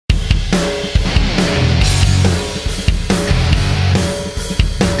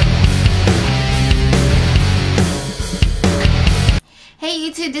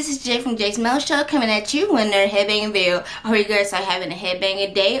YouTube, this is Jay from Jay's Mel Show coming at you with another headbanging video. I hope you guys are having a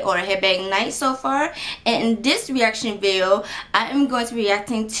headbanging day or a headbanging night so far. And in this reaction video, I am going to be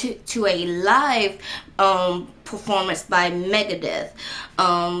reacting to a live performance by Megadeth.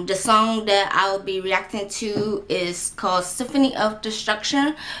 The song that I will be reacting to is called Symphony of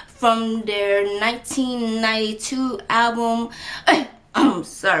Destruction from their 1992 album,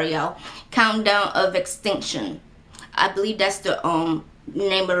 sorry y'all, Countdown of Extinction. I believe that's the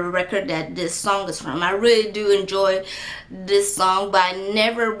name of the record that this song is from. I really do enjoy this song, but I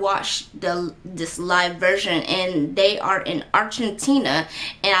never watched this live version, and they are in Argentina,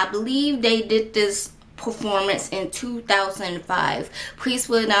 and I believe they did this performance in 2005. Please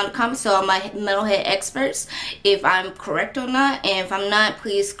put it down in the comments so all my metalhead experts if I'm correct or not, and if I'm not,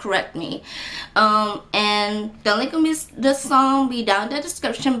 please correct me. And the link of this song will be down in the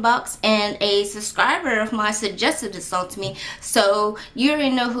description box, and a subscriber of mine suggested this song to me, so you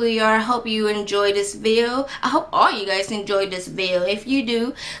already know who you are. I hope you enjoyed this video. I hope all you guys enjoyed this video. If you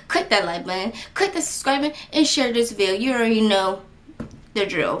do, click that like button, click the subscribe button, and share this video. You already know the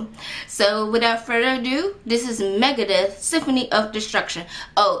drill. So without further ado, this is Megadeth Symphony of Destruction.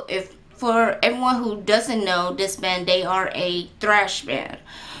 Oh, if for everyone who doesn't know this band, they are a thrash band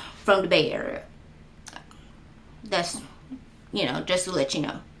from the Bay Area. That's, you know, just to let you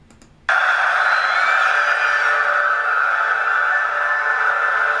know.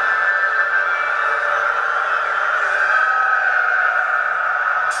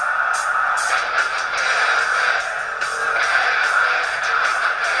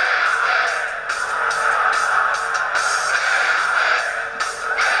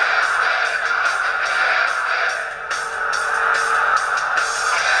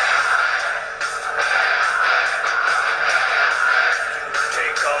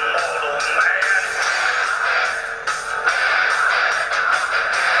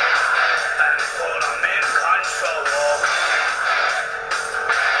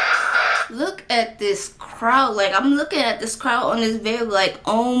 Look at this crowd. Like, I'm looking at this crowd on this video like,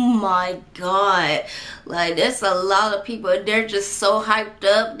 oh my god, like there's a lot of people. They're just so hyped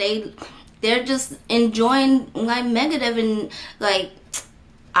up. They're just enjoying like Megadeth, and like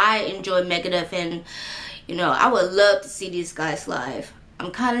I enjoy Megadeth, and you know, I would love to see these guys live.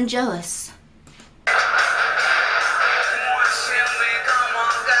 I'm kind of jealous.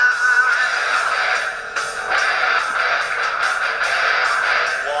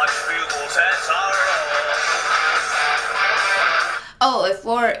 Oh, and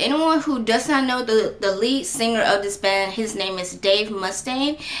for anyone who does not know the lead singer of this band, his name is Dave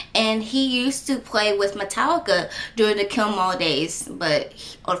Mustaine, and he used to play with Metallica during the Kill 'Em All days, but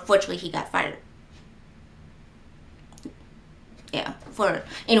unfortunately he got fired. Yeah, for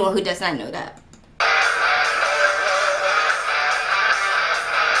anyone who does not know that.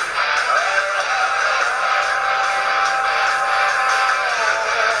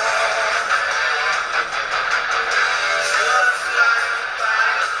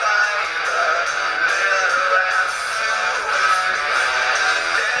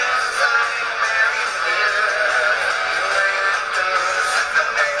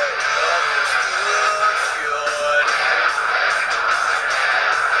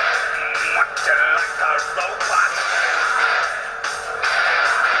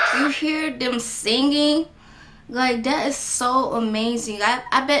 You hear them singing, like that is so amazing.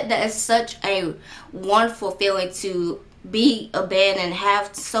 I bet that is such a wonderful feeling to be a band and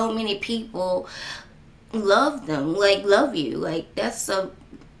have so many people love them, like love you. Like that's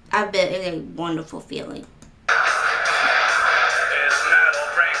I bet it's a wonderful feeling.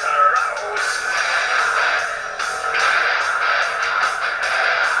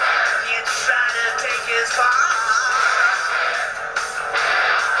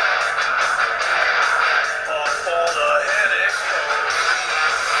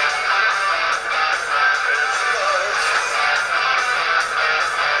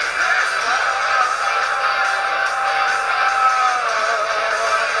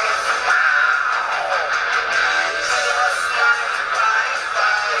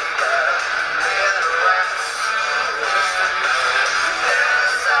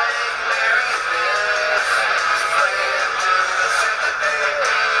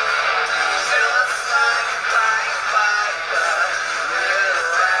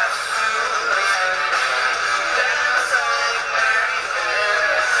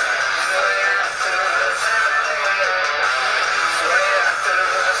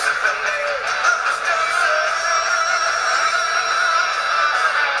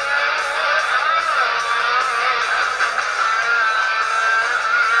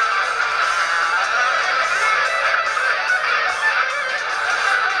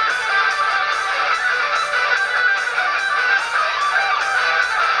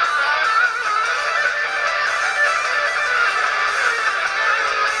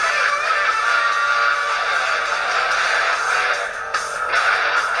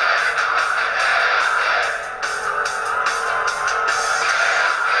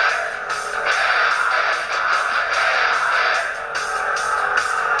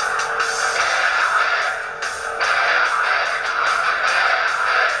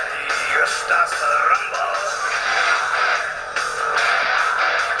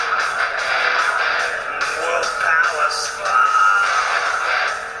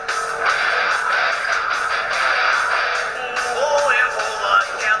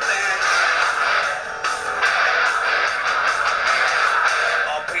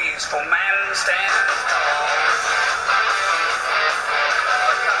 For man stands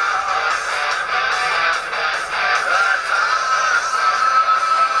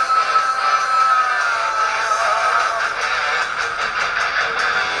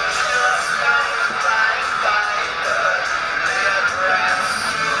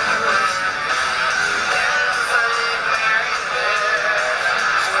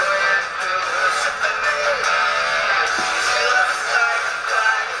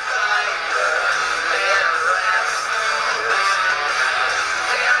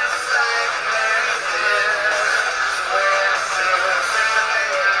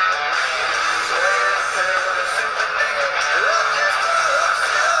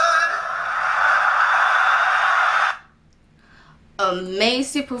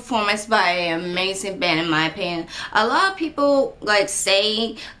amazing performance by an amazing band, in my opinion. A lot of people like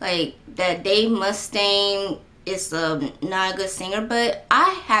say like that Dave Mustaine is not a good singer, but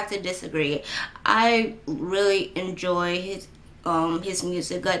I have to disagree. I really enjoy his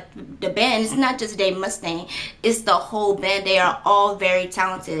music. Like the band, it's not just Dave Mustaine, it's the whole band. They are all very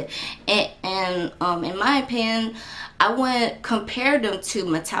talented, and in my opinion, I wouldn't compare them to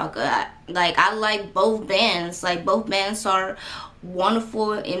Metallica. I like both bands. Like both bands are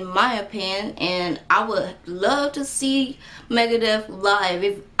wonderful in my opinion, and I would love to see Megadeth live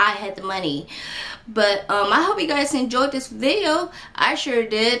if I had the money. But I hope you guys enjoyed this video. I sure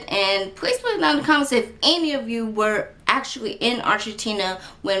did, and please put down in the comments if any of you were actually in Argentina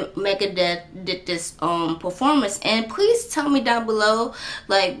when Megadeth did this performance, and please tell me down below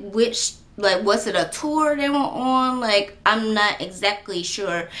like which, like, was it a tour they were on? Like, I'm not exactly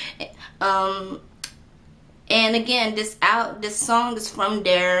sure. And again, this song is from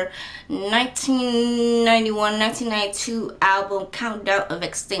their 1991-1992 album, Countdown of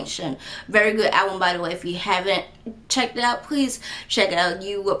Extinction. Very good album, by the way. If you haven't checked it out, please check it out.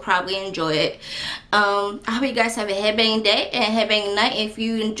 You will probably enjoy it. I hope you guys have a headbanging day and headbanging night. If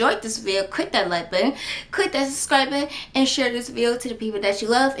you enjoyed this video, click that like button, click that subscribe button, and share this video to the people that you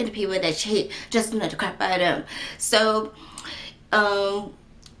love and the people that you hate. Just another crap out of them. So,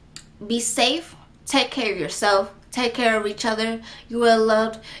 be safe. Take care of yourself. Take care of each other. You are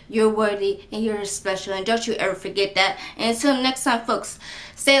loved, you're worthy, and you're special. And don't you ever forget that. And until next time, folks,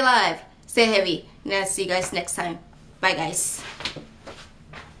 stay alive, stay heavy, and I'll see you guys next time. Bye, guys.